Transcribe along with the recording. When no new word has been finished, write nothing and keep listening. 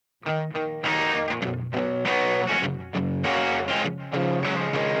Hello,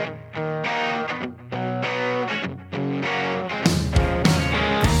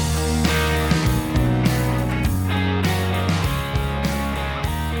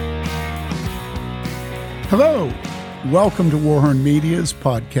 welcome to Warhorn Media's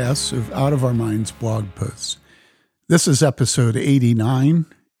podcasts of Out of Our Minds blog posts. This is episode 89,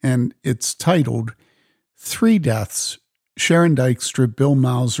 and it's titled 3 Deaths, Sharon, Dykstra, Bill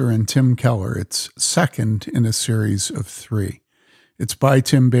Mauser, and Tim Keller. It's second in a series of 3. It's by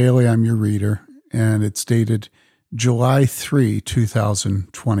Tim Bailey, I'm your reader, and it's dated July 3,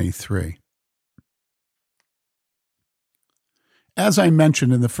 2023. As I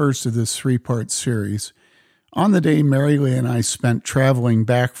mentioned in the first of this 3-part series, on the day Mary Lee and I spent traveling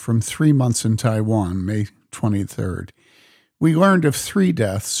back from 3 months in Taiwan, May 23rd, we learned of 3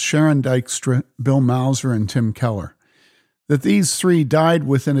 deaths, Sharon, Dykstra, Bill Mauser, and Tim Keller. That these 3 died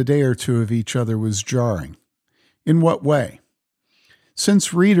within a day or two of each other was jarring. In what way?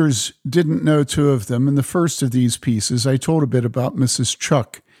 Since readers didn't know 2 of them, in the first of these pieces, I told a bit about Mrs.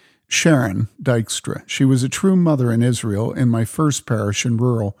 Chuck, Sharon Dykstra. She was a true mother in Israel in my first parish in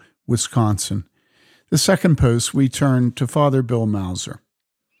rural Wisconsin. The second post, we turned to Father Bill Mauser.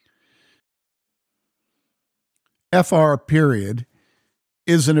 FR period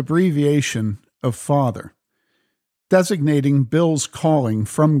is an abbreviation of Father, designating Bill's calling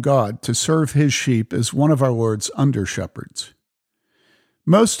from God to serve his sheep as one of our Lord's under-shepherds.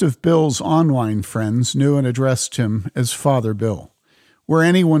 Most of Bill's online friends knew and addressed him as Father Bill. Were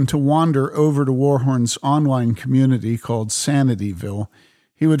anyone to wander over to Warhorn's online community called Sanityville,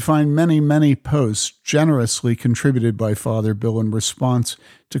 he would find many posts generously contributed by Father Bill in response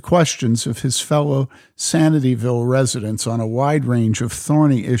to questions of his fellow Sanityville residents on a wide range of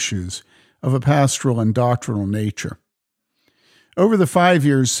thorny issues of a pastoral and doctrinal nature. Over the 5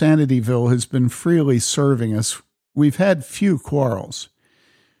 years Sanityville has been freely serving us, we've had few quarrels.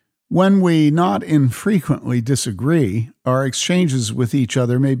 When we not infrequently disagree, our exchanges with each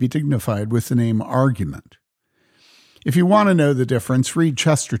other may be dignified with the name argument. If you want to know the difference, read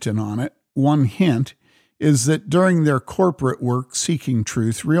Chesterton on it. One hint is that during their corporate work seeking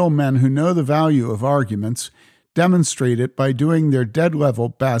truth, real men who know the value of arguments demonstrate it by doing their dead-level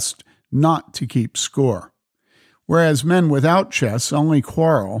best not to keep score. Whereas men without chess only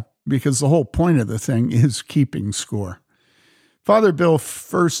quarrel because the whole point of the thing is keeping score. Father Bill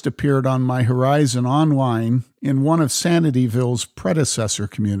first appeared on my horizon online in one of Sanityville's predecessor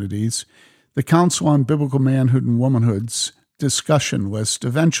communities, the Council on Biblical Manhood and Womanhood's discussion list,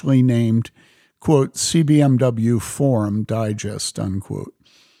 eventually named, quote, CBMW Forum Digest, unquote.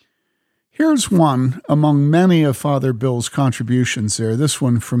 Here's one among many of Father Bill's contributions there, this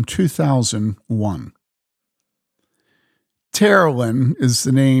one from 2001. Carolyn is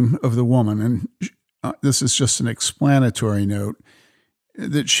the name of the woman, and this is just an explanatory note,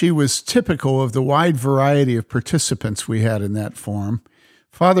 that she was typical of the wide variety of participants we had in that forum.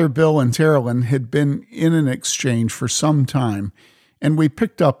 Father Bill and Carolyn had been in an exchange for some time, and we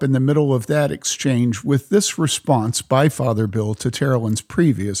picked up in the middle of that exchange with this response by Father Bill to Carolyn's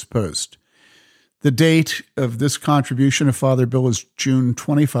previous post. The date of this contribution of Father Bill is June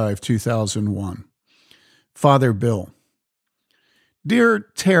 25, 2001. Father Bill. Dear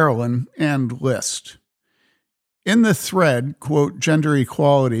Carolyn and List, in the thread, quote, gender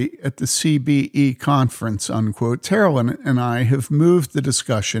equality at the CBE conference, unquote, Carolyn and I have moved the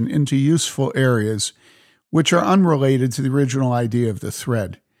discussion into useful areas which are unrelated to the original idea of the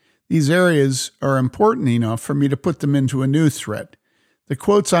thread. These areas are important enough for me to put them into a new thread. The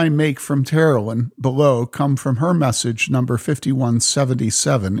quotes I make from Carolyn below come from her message number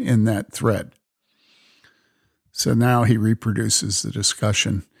 5177 in that thread. So now he reproduces the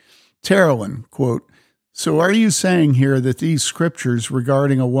discussion. Carolyn, quote, so are you saying here that these scriptures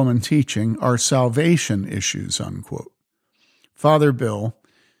regarding a woman teaching are salvation issues, unquote? Father Bill,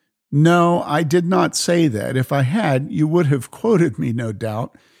 no, I did not say that. If I had, you would have quoted me, no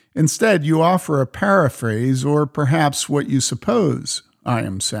doubt. Instead, you offer a paraphrase or perhaps what you suppose I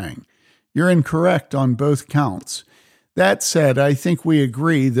am saying. You're incorrect on both counts. That said, I think we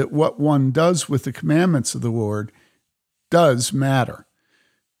agree that what one does with the commandments of the Lord does matter.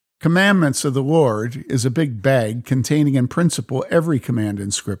 Commandments of the Lord is a big bag containing in principle every command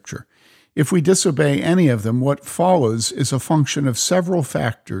in Scripture. If we disobey any of them, what follows is a function of several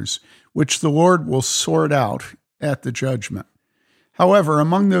factors which the Lord will sort out at the judgment. However,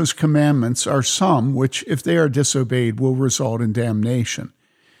 among those commandments are some which, if they are disobeyed, will result in damnation.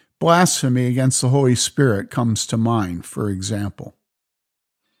 Blasphemy against the Holy Spirit comes to mind, for example.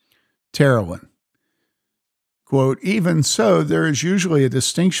 Carolyn, Quote, even so, there is usually a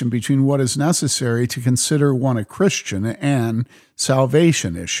distinction between what is necessary to consider one a Christian and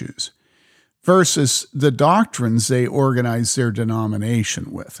salvation issues versus the doctrines they organize their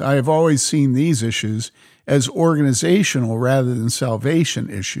denomination with. I have always seen these issues as organizational rather than salvation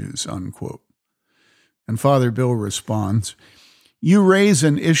issues, unquote. And Father Bill responds, you raise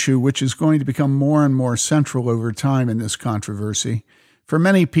an issue which is going to become more and more central over time in this controversy. For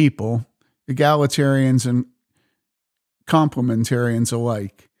many people, egalitarians and complementarians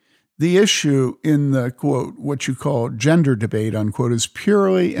alike, the issue in the, quote, what you call gender debate, unquote, is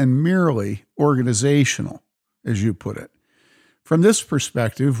purely and merely organizational, as you put it. From this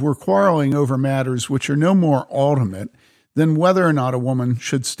perspective, we're quarreling over matters which are no more ultimate than whether or not a woman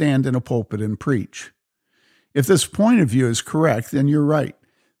should stand in a pulpit and preach. If this point of view is correct, then you're right.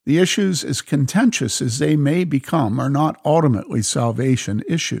 The issues, as contentious as they may become, are not ultimately salvation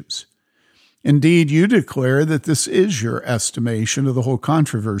issues. Indeed, you declare that this is your estimation of the whole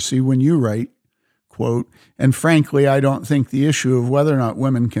controversy when you write, quote, and frankly, I don't think the issue of whether or not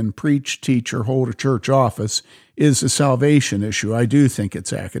women can preach, teach, or hold a church office is a salvation issue. I do think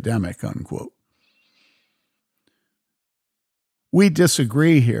it's academic, unquote. We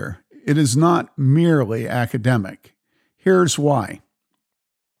disagree here. It is not merely academic. Here's why.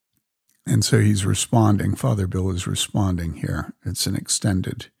 And so he's responding. Father Bill is responding here. It's an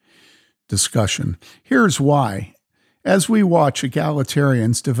extended discussion. Here's why. As we watch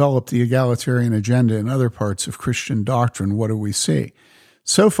egalitarians develop the egalitarian agenda in other parts of Christian doctrine, what do we see?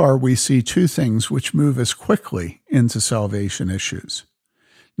 So far, we see two things which move us quickly into salvation issues.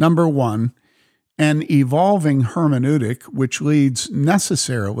 Number one, an evolving hermeneutic which leads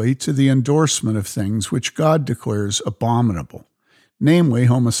necessarily to the endorsement of things which God declares abominable, namely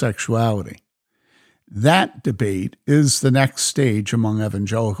homosexuality. That debate is the next stage among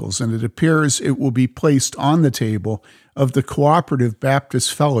evangelicals, and it appears it will be placed on the table of the Cooperative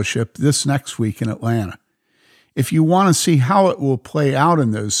Baptist Fellowship this next week in Atlanta. If you want to see how it will play out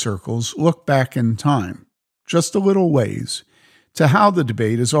in those circles, look back in time, just a little ways, to how the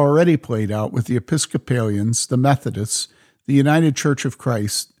debate is already played out with the Episcopalians, the Methodists, the United Church of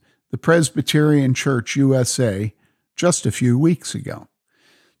Christ, the Presbyterian Church USA, just a few weeks ago.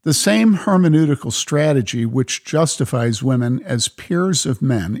 The same hermeneutical strategy which justifies women as peers of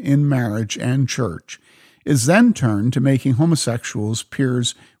men in marriage and church is then turned to making homosexuals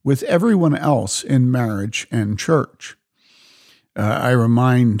peers with everyone else in marriage and church. I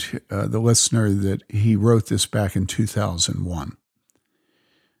remind the listener that he wrote this back in 2001.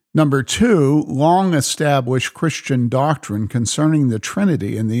 Number two, long-established Christian doctrine concerning the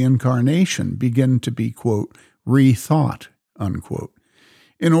Trinity and the Incarnation begin to be, quote, rethought, unquote,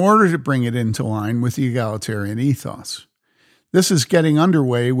 in order to bring it into line with the egalitarian ethos. This is getting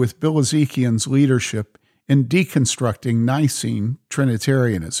underway with Bill Ezekian's leadership in deconstructing Nicene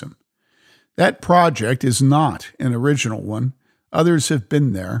Trinitarianism. That project is not an original one. Others have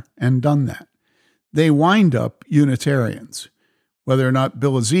been there and done that. They wind up Unitarians. Whether or not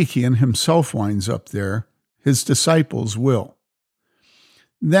Bill Ezekian himself winds up there, his disciples will.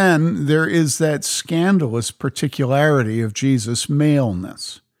 Then there is that scandalous particularity of Jesus'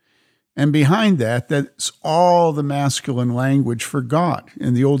 maleness. And behind that, that's all the masculine language for God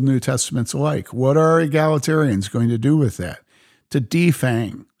in the Old and New Testaments alike. What are egalitarians going to do with that? To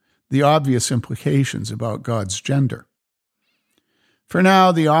defang the obvious implications about God's gender. For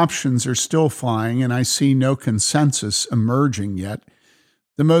now, the options are still flying, and I see no consensus emerging yet.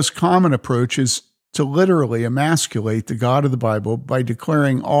 The most common approach is to literally emasculate the God of the Bible by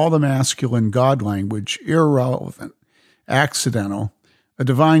declaring all the masculine God language irrelevant, accidental, a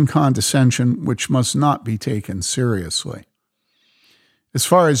divine condescension which must not be taken seriously. As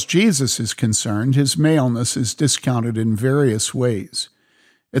far as Jesus is concerned, his maleness is discounted in various ways.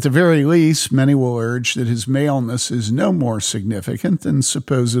 At the very least, many will urge that his maleness is no more significant than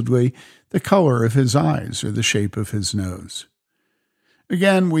supposedly the color of his eyes or the shape of his nose.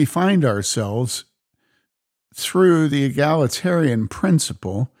 Again, we find ourselves through the egalitarian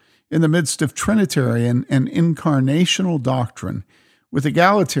principle in the midst of Trinitarian and incarnational doctrine, with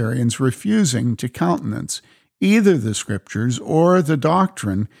egalitarians refusing to countenance either the Scriptures or the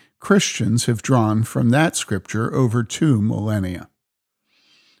doctrine Christians have drawn from that Scripture over 2 millennia.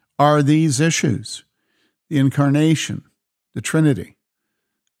 Are these issues, the incarnation, the Trinity,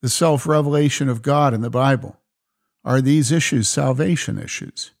 the self-revelation of God in the Bible, are these issues salvation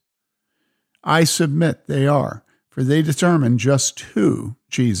issues? I submit they are, for they determine just who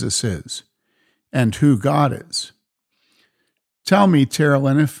Jesus is and who God is. Tell me,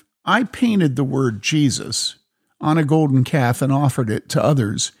 Terrellin, if I painted the word Jesus on a golden calf and offered it to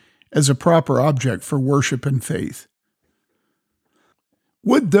others as a proper object for worship and faith?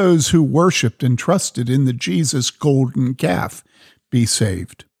 Would those who worshipped and trusted in the Jesus golden calf be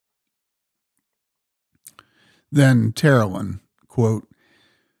saved? Then Terrellin, quote,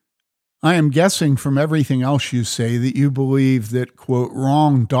 I am guessing from everything else you say that you believe that, quote,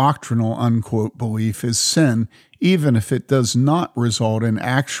 wrong doctrinal, unquote, belief is sin, even if it does not result in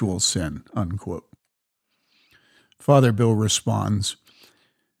actual sin, unquote. Father Bill responds,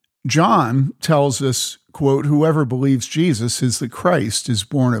 John tells us, quote, whoever believes Jesus is the Christ is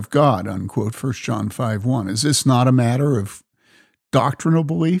born of God, unquote, 1 John 5:1. Is this not a matter of doctrinal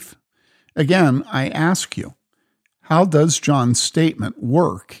belief? Again, I ask you, how does John's statement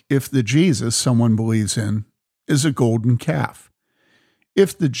work if the Jesus someone believes in is a golden calf?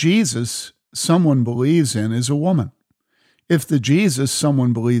 If the Jesus someone believes in is a woman? If the Jesus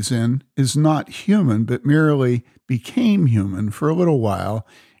someone believes in is not human, but merely became human for a little while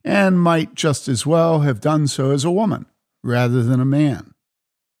and might just as well have done so as a woman rather than a man?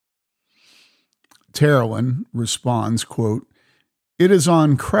 Terrellin responds, quote, it is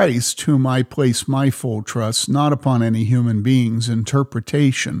on Christ whom I place my full trust, not upon any human being's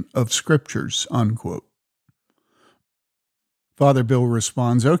interpretation of scriptures, unquote. Father Bill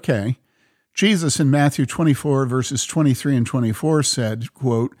responds, okay, Jesus in Matthew 24, verses 23 and 24 said,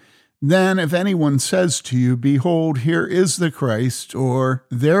 quote, then if anyone says to you, behold, here is the Christ, or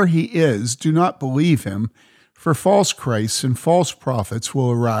there he is, do not believe him, for false Christs and false prophets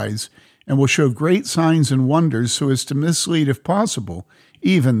will arise and will show great signs and wonders so as to mislead, if possible,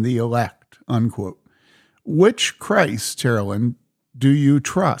 even the elect, unquote. Which Christ, Terrellin, do you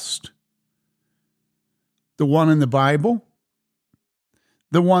trust? The one in the Bible?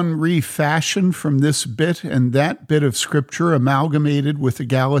 The one refashioned from this bit and that bit of Scripture amalgamated with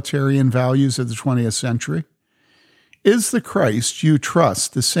egalitarian values of the 20th century? Is the Christ you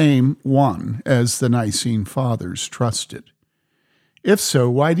trust the same one as the Nicene Fathers trusted? If so,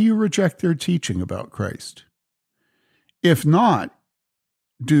 why do you reject their teaching about Christ? If not,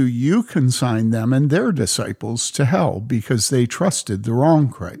 do you consign them and their disciples to hell because they trusted the wrong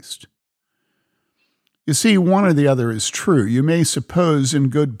Christ? You see, one or the other is true. You may suppose in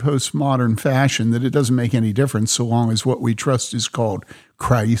good postmodern fashion that it doesn't make any difference so long as what we trust is called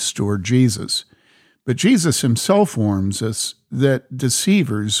Christ or Jesus. But Jesus himself warns us that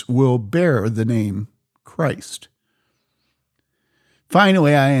deceivers will bear the name Christ.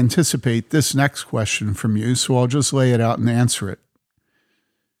 Finally, I anticipate this next question from you, so I'll just lay it out and answer it.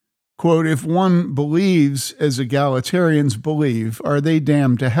 Quote, if one believes as egalitarians believe, are they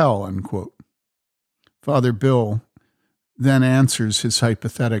damned to hell, unquote? Father Bill then answers his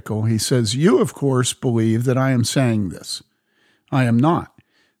hypothetical. He says, you, of course, believe that I am saying this. I am not.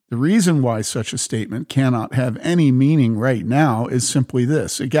 The reason why such a statement cannot have any meaning right now is simply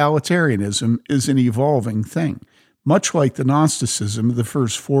this. Egalitarianism is an evolving thing, much like the Gnosticism of the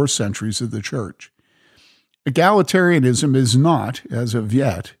first 4 centuries of the Church. Egalitarianism is not, as of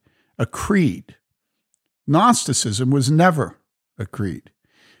yet, a creed. Gnosticism was never a creed,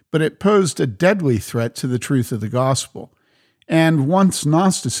 but it posed a deadly threat to the truth of the gospel. And once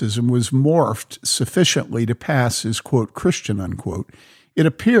Gnosticism was morphed sufficiently to pass as, quote, Christian, unquote, it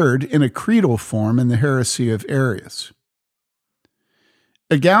appeared in a creedal form in the heresy of Arius.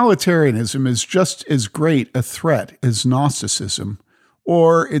 Egalitarianism is just as great a threat as Gnosticism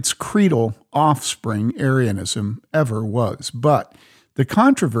or its creedal offspring Arianism ever was, but the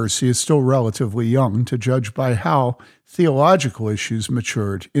controversy is still relatively young to judge by how theological issues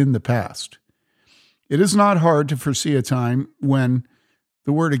matured in the past. It is not hard to foresee a time when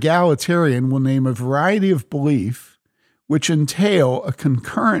the word egalitarian will name a variety of belief which entail a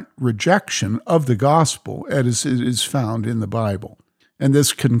concurrent rejection of the gospel as it is found in the Bible. And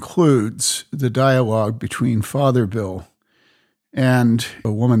this concludes the dialogue between Father Bill and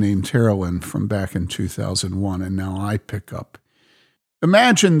a woman named Terrellin from back in 2001, and now I pick up.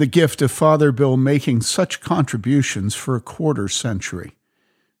 Imagine the gift of Father Bill making such contributions for a quarter century.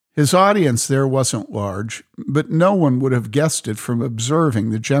 His audience there wasn't large, but no one would have guessed it from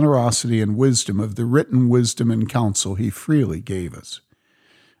observing the generosity and wisdom of the written wisdom and counsel he freely gave us.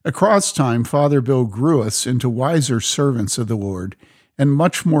 Across time, Father Bill grew us into wiser servants of the Lord and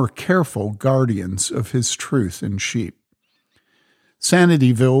much more careful guardians of his truth and sheep.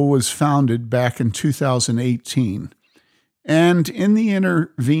 Sanityville was founded back in 2018, and in the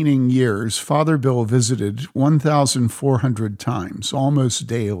intervening years, Father Bill visited 1,400 times, almost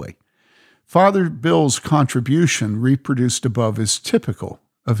daily. Father Bill's contribution reproduced above is typical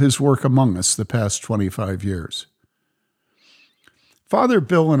of his work among us the past 25 years. Father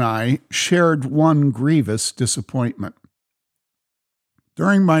Bill and I shared one grievous disappointment.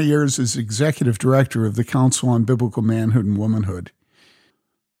 During my years as executive director of the Council on Biblical Manhood and Womanhood,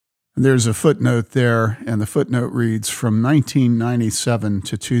 there's a footnote there, and the footnote reads, from 1997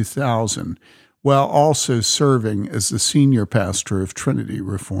 to 2000, while also serving as the senior pastor of Trinity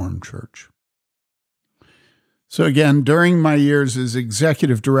Reformed Church. So again, during my years as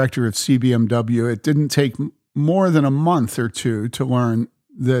executive director of CBMW, it didn't take more than a month or two to learn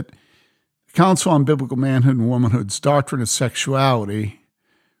that the Council on Biblical Manhood and Womanhood's doctrine of sexuality,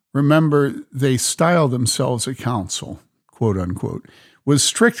 remember, they style themselves a council, quote unquote, was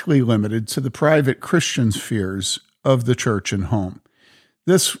strictly limited to the private Christian spheres of the church and home.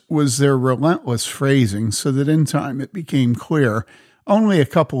 This was their relentless phrasing, so that in time it became clear only a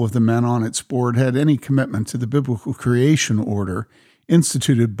couple of the men on its board had any commitment to the biblical creation order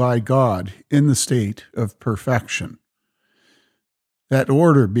instituted by God in the state of perfection. That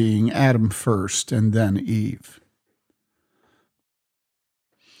order being Adam first and then Eve.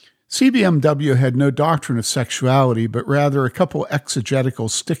 CBMW had no doctrine of sexuality, but rather a couple exegetical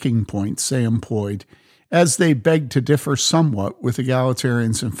sticking points they employed as they begged to differ somewhat with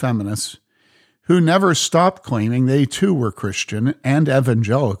egalitarians and feminists, who never stopped claiming they too were Christian and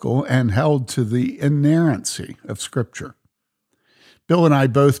evangelical and held to the inerrancy of Scripture. Bill and I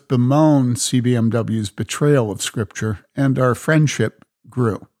both bemoaned CBMW's betrayal of Scripture, and our friendship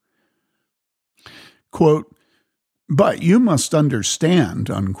grew. Quote, "But you must understand,"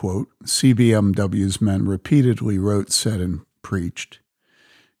 unquote, CBMW's men repeatedly wrote, said, and preached,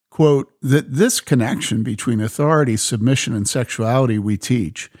 quote, "that this connection between authority, submission, and sexuality we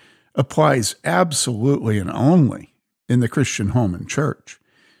teach applies absolutely and only in the Christian home and church.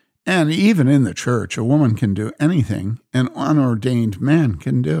 And even in the church, a woman can do anything an unordained man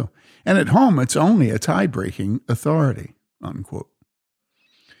can do. And at home, it's only a tie-breaking authority," unquote.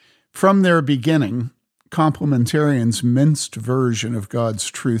 From their beginning, complementarians' minced version of God's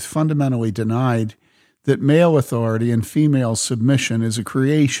truth fundamentally denied that male authority and female submission is a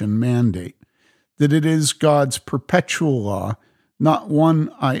creation mandate, that it is God's perpetual law, not one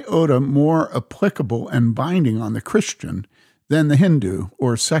iota more applicable and binding on the Christian than the Hindu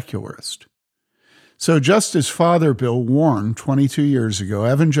or secularist. So just as Father Bill warned 22 years ago,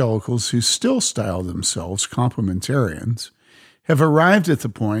 evangelicals who still style themselves complementarians have arrived at the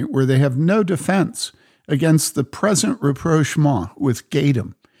point where they have no defense against the present rapprochement with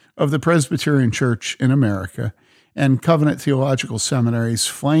Gaydom of the Presbyterian Church in America and Covenant Theological Seminary's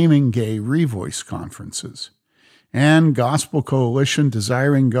flaming gay revoice conferences, and Gospel Coalition,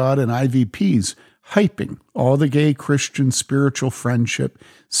 Desiring God, and IVP's hyping all the gay Christian spiritual friendship,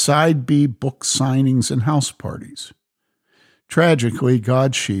 side B book signings, and house parties. Tragically,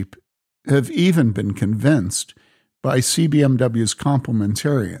 God's sheep have even been convinced by CBMW's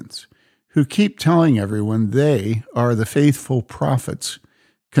complementarians, who keep telling everyone they are the faithful prophets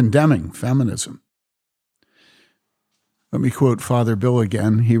condemning feminism. Let me quote Father Bill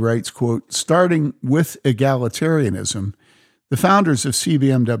again. He writes, quote, "Starting with egalitarianism, the founders of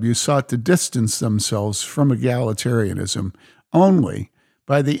CBMW sought to distance themselves from egalitarianism only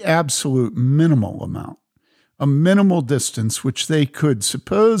by the absolute minimal amount, a minimal distance which they could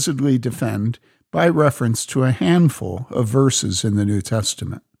supposedly defend by reference to a handful of verses in the New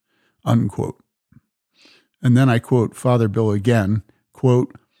Testament," unquote. And then I quote Father Bill again,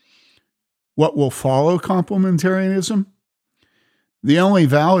 quote, "What will follow complementarianism? The only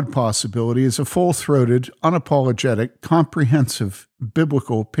valid possibility is a full-throated, unapologetic, comprehensive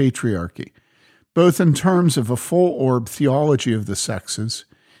biblical patriarchy, both in terms of a full-orb theology of the sexes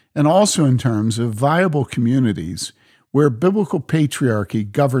and also in terms of viable communities where biblical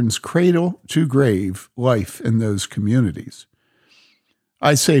patriarchy governs cradle to grave life in those communities.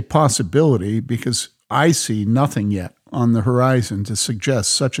 I say possibility because I see nothing yet on the horizon to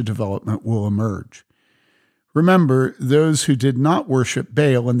suggest such a development will emerge. Remember, those who did not worship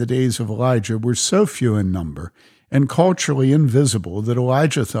Baal in the days of Elijah were so few in number and culturally invisible that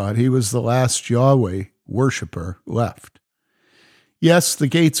Elijah thought he was the last Yahweh worshiper left. Yes, the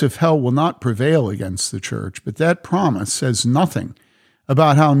gates of hell will not prevail against the church, but that promise says nothing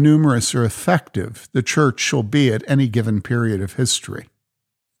about how numerous or effective the church shall be at any given period of history.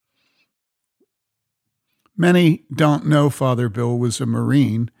 Many don't know Father Bill was a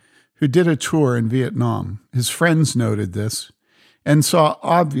Marine who did a tour in Vietnam. His friends noted this and saw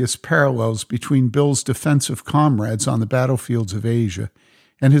obvious parallels between Bill's defensive comrades on the battlefields of Asia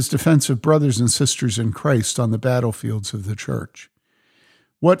and his defensive brothers and sisters in Christ on the battlefields of the church.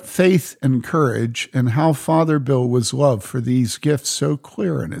 What faith and courage, and how Father Bill was loved for these gifts so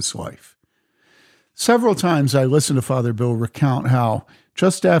clear in his life. Several times I listened to Father Bill recount how,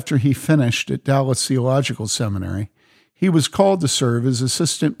 just after he finished at Dallas Theological Seminary, he was called to serve as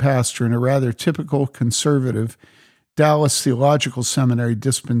assistant pastor in a rather typical conservative Dallas Theological Seminary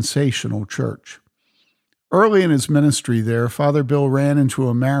dispensational church. Early in his ministry there, Father Bill ran into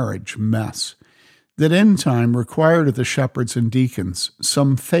a marriage mess that in time required of the shepherds and deacons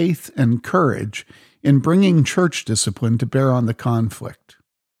some faith and courage in bringing church discipline to bear on the conflict.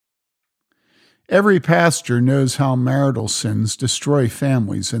 Every pastor knows how marital sins destroy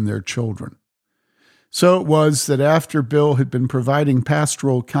families and their children. So it was that after Bill had been providing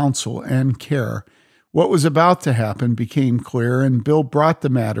pastoral counsel and care, what was about to happen became clear, and Bill brought the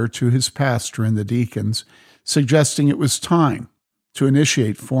matter to his pastor and the deacons, suggesting it was time to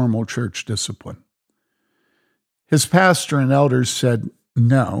initiate formal church discipline. His pastor and elders said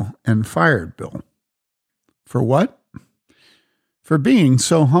no and fired Bill. For what? For being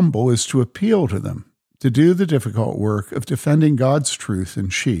so humble as to appeal to them to do the difficult work of defending God's truth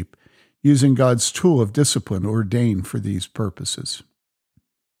and sheep, using God's tool of discipline ordained for these purposes.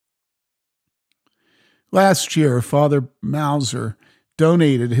 Last year, Father Mauser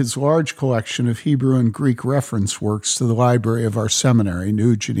donated his large collection of Hebrew and Greek reference works to the library of our seminary,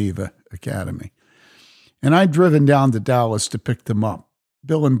 New Geneva Academy. And I'd driven down to Dallas to pick them up.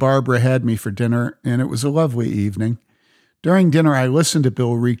 Bill and Barbara had me for dinner, and it was a lovely evening. During dinner, I listened to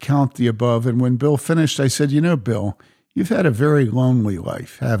Bill recount the above, and when Bill finished, I said, "You know, Bill, you've had a very lonely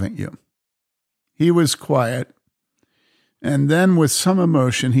life, haven't you?" He was quiet, and then with some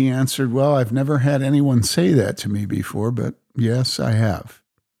emotion, he answered, "Well, I've never had anyone say that to me before, but yes, I have."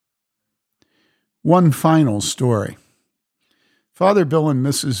 One final story. Father Bill and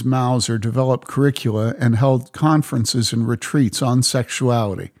Mrs. Mauser developed curricula and held conferences and retreats on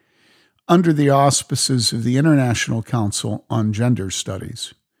sexuality under the auspices of the International Council on Gender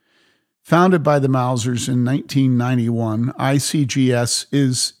Studies. Founded by the Mausers in 1991, ICGS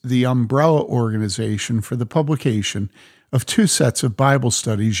is the umbrella organization for the publication of two sets of Bible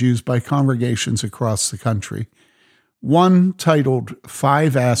studies used by congregations across the country, one titled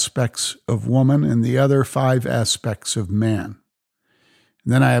 5 Aspects of Woman and the other 5 Aspects of Man.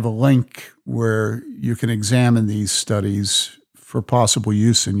 And then I have a link where you can examine these studies for possible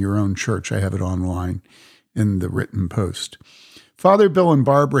use in your own church. I have it online in the written post. Father Bill and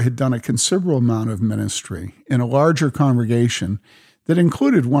Barbara had done a considerable amount of ministry in a larger congregation that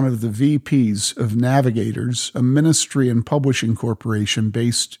included one of the VPs of Navigators, a ministry and publishing corporation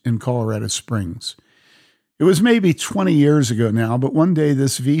based in Colorado Springs. It was maybe 20 years ago now, but one day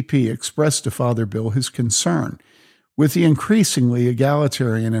this VP expressed to Father Bill his concern with the increasingly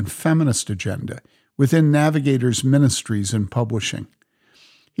egalitarian and feminist agenda within Navigators ministries and publishing.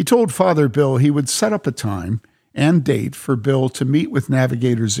 He told Father Bill he would set up a time and date for Bill to meet with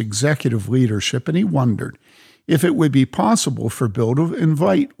Navigators' executive leadership, and he wondered if it would be possible for Bill to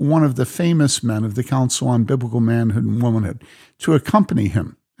invite one of the famous men of the Council on Biblical Manhood and Womanhood to accompany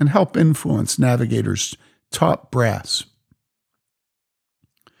him and help influence Navigators' top brass.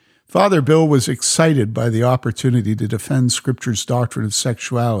 Father Bill was excited by the opportunity to defend Scripture's doctrine of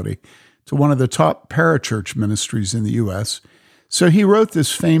sexuality to one of the top parachurch ministries in the U.S., so he wrote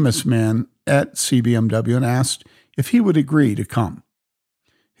this famous man at CBMW and asked if he would agree to come.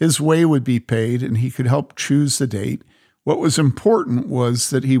 His way would be paid, and he could help choose the date. What was important was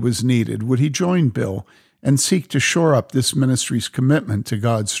that he was needed. Would he join Bill and seek to shore up this ministry's commitment to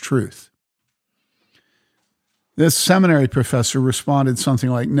God's truth? This seminary professor responded something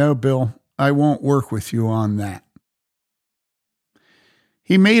like, "No, Bill, I won't work with you on that."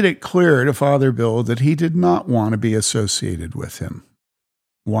 He made it clear to Father Bill that he did not want to be associated with him.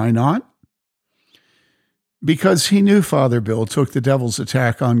 Why not? Because he knew Father Bill took the devil's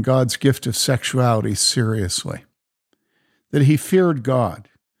attack on God's gift of sexuality seriously, that he feared God,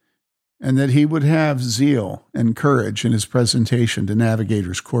 and that he would have zeal and courage in his presentation to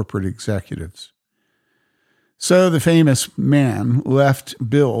Navigators' corporate executives. So the famous man left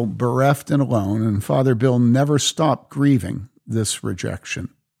Bill bereft and alone, and Father Bill never stopped grieving this rejection.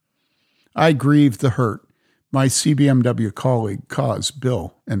 I grieved the hurt my CBMW colleague caused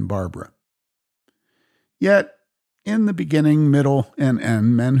Bill and Barbara. Yet, in the beginning, middle, and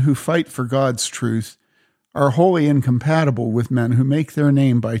end, men who fight for God's truth are wholly incompatible with men who make their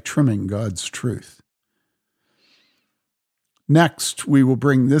name by trimming God's truth. Next, we will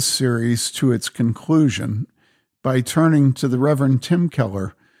bring this series to its conclusion by turning to the Reverend Tim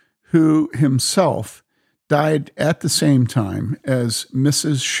Keller, who himself died at the same time as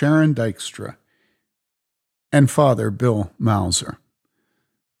Mrs. Sharon Dykstra and Father Bill Mauser.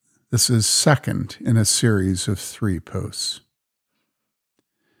 This is second in a series of 3 posts.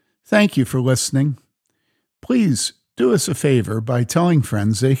 Thank you for listening. Please do us a favor by telling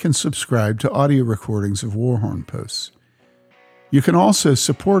friends they can subscribe to audio recordings of Warhorn posts. You can also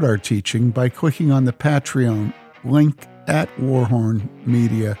support our teaching by clicking on the Patreon link at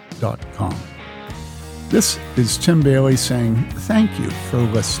warhornmedia.com. This is Tim Bailey saying thank you for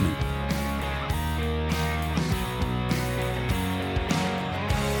listening.